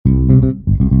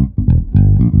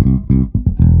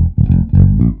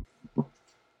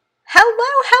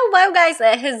Hello, guys.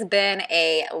 It has been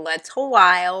a little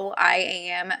while. I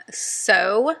am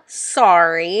so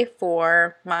sorry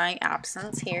for my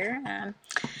absence here.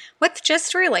 With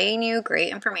just relaying you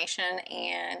great information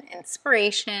and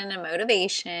inspiration and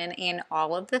motivation and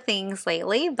all of the things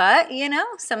lately. But,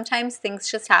 sometimes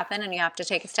things just happen and you have to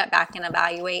take a step back and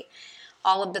evaluate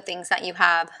all of the things that you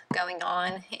have going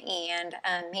on and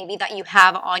maybe that you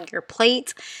have on your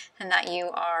plate and that you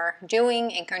are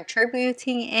doing and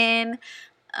contributing in.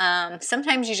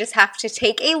 Sometimes you just have to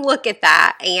take a look at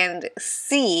that and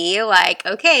see,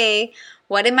 okay,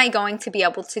 what am I going to be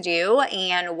able to do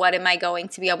and what am I going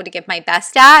to be able to give my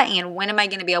best at and when am I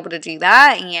going to be able to do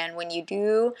that? And when you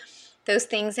do those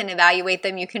things and evaluate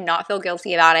them, you cannot feel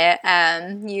guilty about it.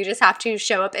 You just have to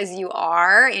show up as you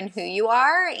are and who you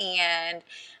are. And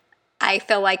I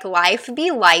feel like life be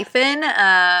lifing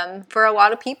for a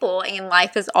lot of people, and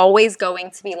life is always going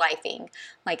to be lifing.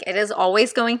 Like, it is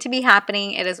always going to be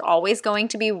happening. It is always going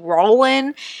to be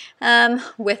rolling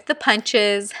with the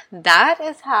punches. That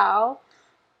is how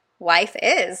life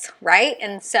is, right?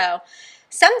 And so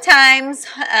sometimes,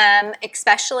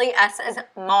 especially us as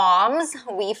moms,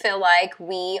 we feel like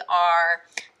we are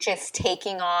just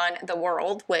taking on the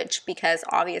world, which, because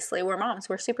obviously we're moms,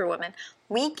 we're superwomen,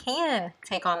 we can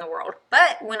take on the world.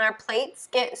 But when our plates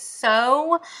get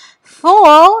so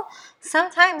full,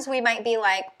 sometimes we might be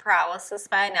like paralysis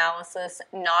by analysis,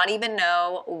 not even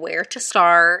know where to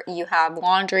start. You have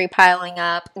laundry piling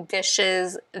up,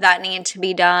 dishes that need to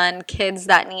be done, kids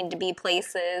that need to be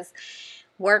places,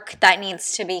 work that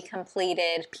needs to be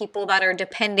completed, people that are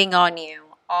depending on you,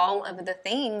 all of the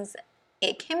things.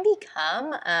 It can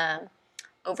become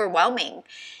overwhelming.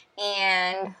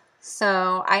 And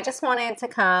so I just wanted to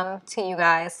come to you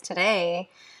guys today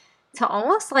to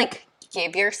almost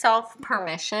give yourself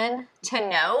permission to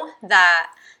know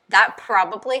that that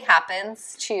probably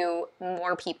happens to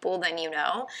more people than you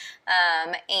know,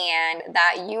 and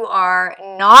that you are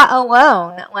not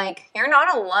alone. You're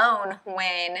not alone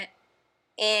when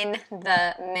in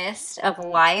the midst of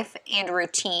life and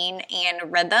routine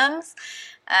and rhythms.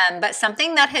 But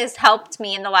something that has helped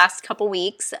me in the last couple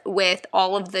weeks with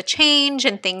all of the change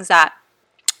and things that,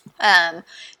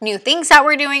 new things that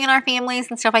we're doing in our families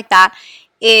and stuff like that,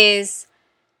 is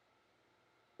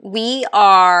we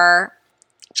are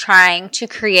trying to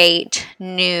create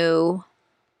new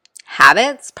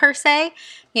habits per se.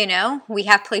 We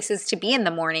have places to be in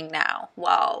the morning now.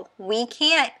 Well, we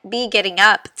can't be getting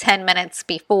up 10 minutes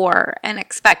before and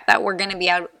expect that we're going to be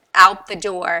out the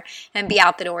door and be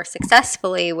out the door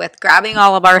successfully with grabbing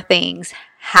all of our things,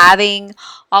 having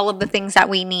all of the things that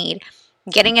we need,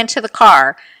 getting into the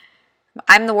car.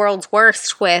 I'm the world's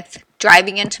worst with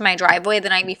driving into my driveway the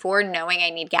night before knowing I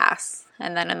need gas.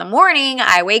 And then in the morning,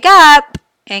 I wake up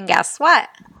and guess what?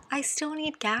 I still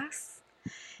need gas.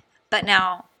 But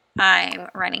now I'm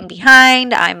running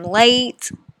behind, I'm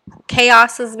late,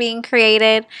 chaos is being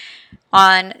created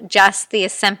on just the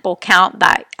simple count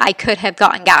that I could have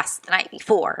gotten gas the night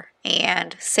before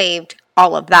and saved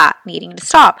all of that needing to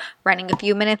stop, running a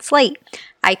few minutes late.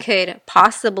 I could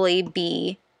possibly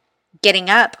be getting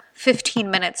up 15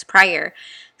 minutes prior.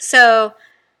 So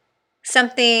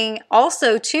something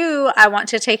also too I want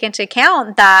to take into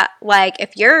account that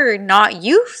if you're not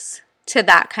used to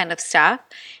that kind of stuff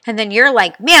and then you're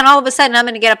like, man, all of a sudden I'm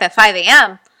going to get up at 5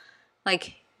 a.m.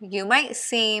 You might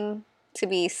seem to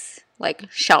be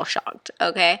shell-shocked,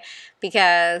 okay?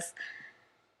 Because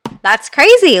that's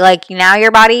crazy. Now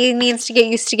your body needs to get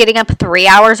used to getting up 3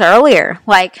 hours earlier.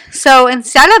 So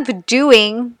instead of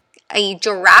doing a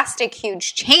drastic,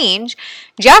 huge change,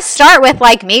 just start with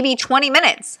maybe 20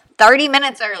 minutes, 30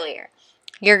 minutes earlier.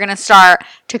 You're going to start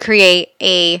to create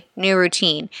a new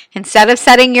routine. Instead of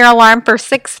setting your alarm for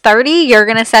 6:30, you're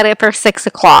going to set it for 6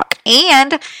 o'clock.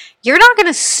 And you're not going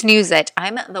to snooze it.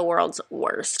 I'm the world's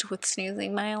worst with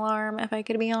snoozing my alarm, if I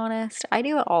could be honest. I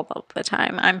do it all of the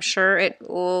time. I'm sure it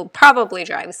will probably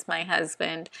drives my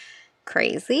husband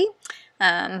crazy.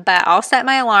 But I'll set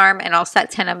my alarm and I'll set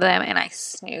 10 of them and I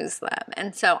snooze them.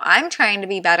 And so I'm trying to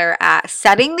be better at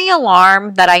setting the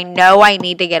alarm that I know I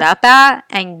need to get up at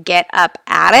and get up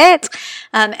at it.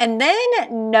 And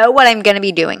then know what I'm going to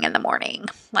be doing in the morning.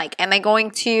 Am I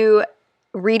going to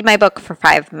read my book for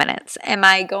 5 minutes? Am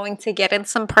I going to get in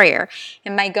some prayer?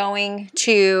 Am I going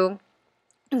to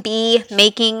be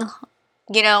making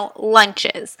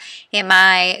lunches? Am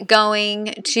I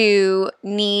going to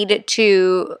need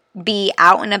to be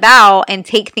out and about and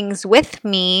take things with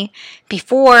me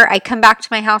before I come back to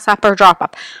my house after drop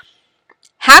off?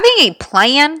 Having a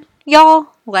plan, y'all,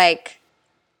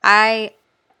 I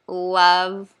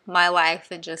love my life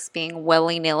and just being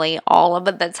willy-nilly all of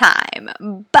the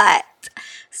time. But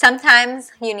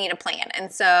sometimes you need a plan.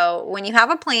 And so when you have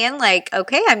a plan, like,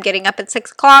 okay, I'm getting up at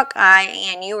 6 o'clock,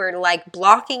 and you are like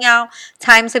blocking out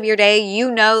times of your day, you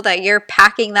know that you're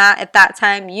packing that at that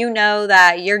time. You know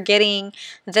that you're getting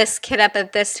this kid up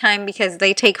at this time because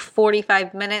they take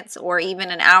 45 minutes or even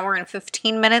an hour and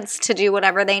 15 minutes to do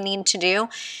whatever they need to do.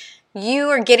 You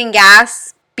are getting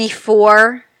gas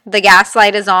before the gas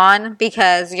light is on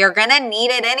because you're going to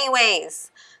need it anyways.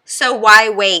 So why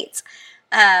wait?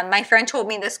 My friend told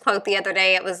me this quote the other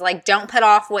day. It was like, don't put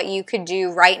off what you could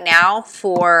do right now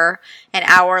for an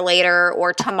hour later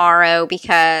or tomorrow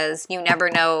because you never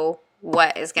know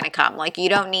what is going to come. Like, you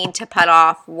don't need to put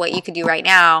off what you could do right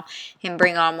now and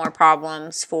bring on more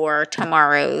problems for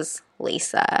tomorrow's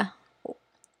Lisa.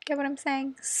 Get what I'm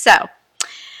saying? So,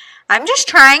 I'm just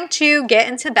trying to get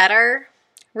into better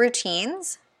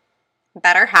routines,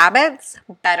 better habits,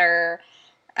 better,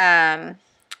 I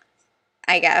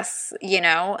guess,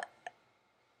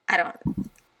 I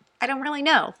don't really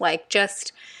know. Like,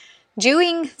 just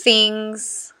doing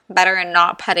things better and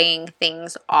not putting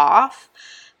things off,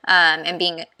 and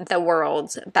being the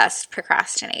world's best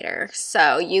procrastinator.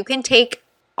 So you can take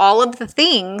all of the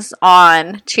things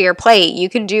on to your plate. You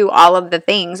can do all of the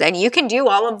things, and you can do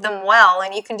all of them well,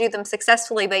 and you can do them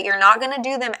successfully, but you're not going to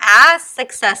do them as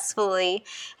successfully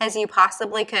as you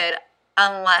possibly could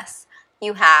unless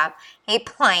you have a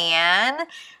plan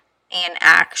and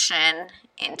action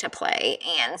into play.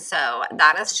 And so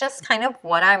that is just kind of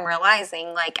what I'm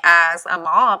realizing, like, as a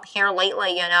mom here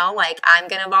lately, like, I'm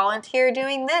going to volunteer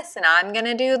doing this, and I'm going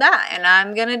to do that, and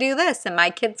I'm going to do this, and my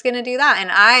kid's going to do that.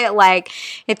 And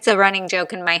it's a running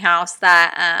joke in my house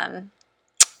that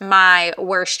my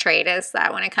worst trait is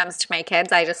that when it comes to my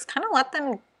kids, I just kind of let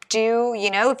them do,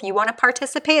 if you want to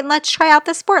participate and let's try out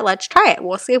this sport, let's try it.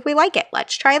 We'll see if we like it.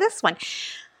 Let's try this one.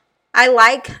 I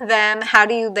like them. How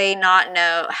do they not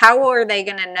know? How are they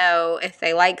going to know if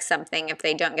they like something if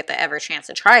they don't get the ever chance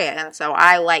to try it? And so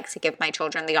I like to give my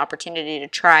children the opportunity to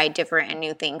try different and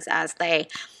new things as they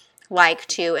like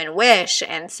to and wish.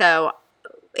 And so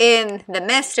in the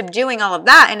midst of doing all of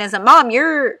that, and as a mom,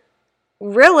 you're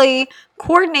really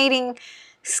coordinating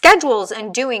schedules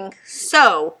and doing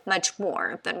so much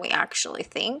more than we actually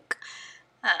think.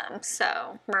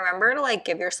 So remember to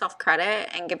give yourself credit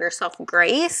and give yourself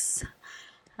grace.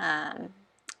 And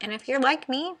if you're like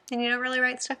me and you don't really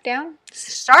write stuff down,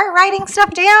 start writing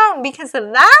stuff down, because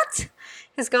that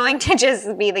is going to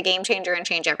just be the game changer and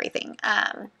change everything.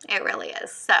 It really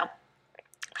is. So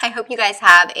I hope you guys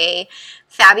have a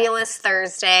fabulous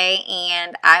Thursday,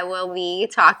 and I will be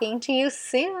talking to you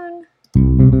soon.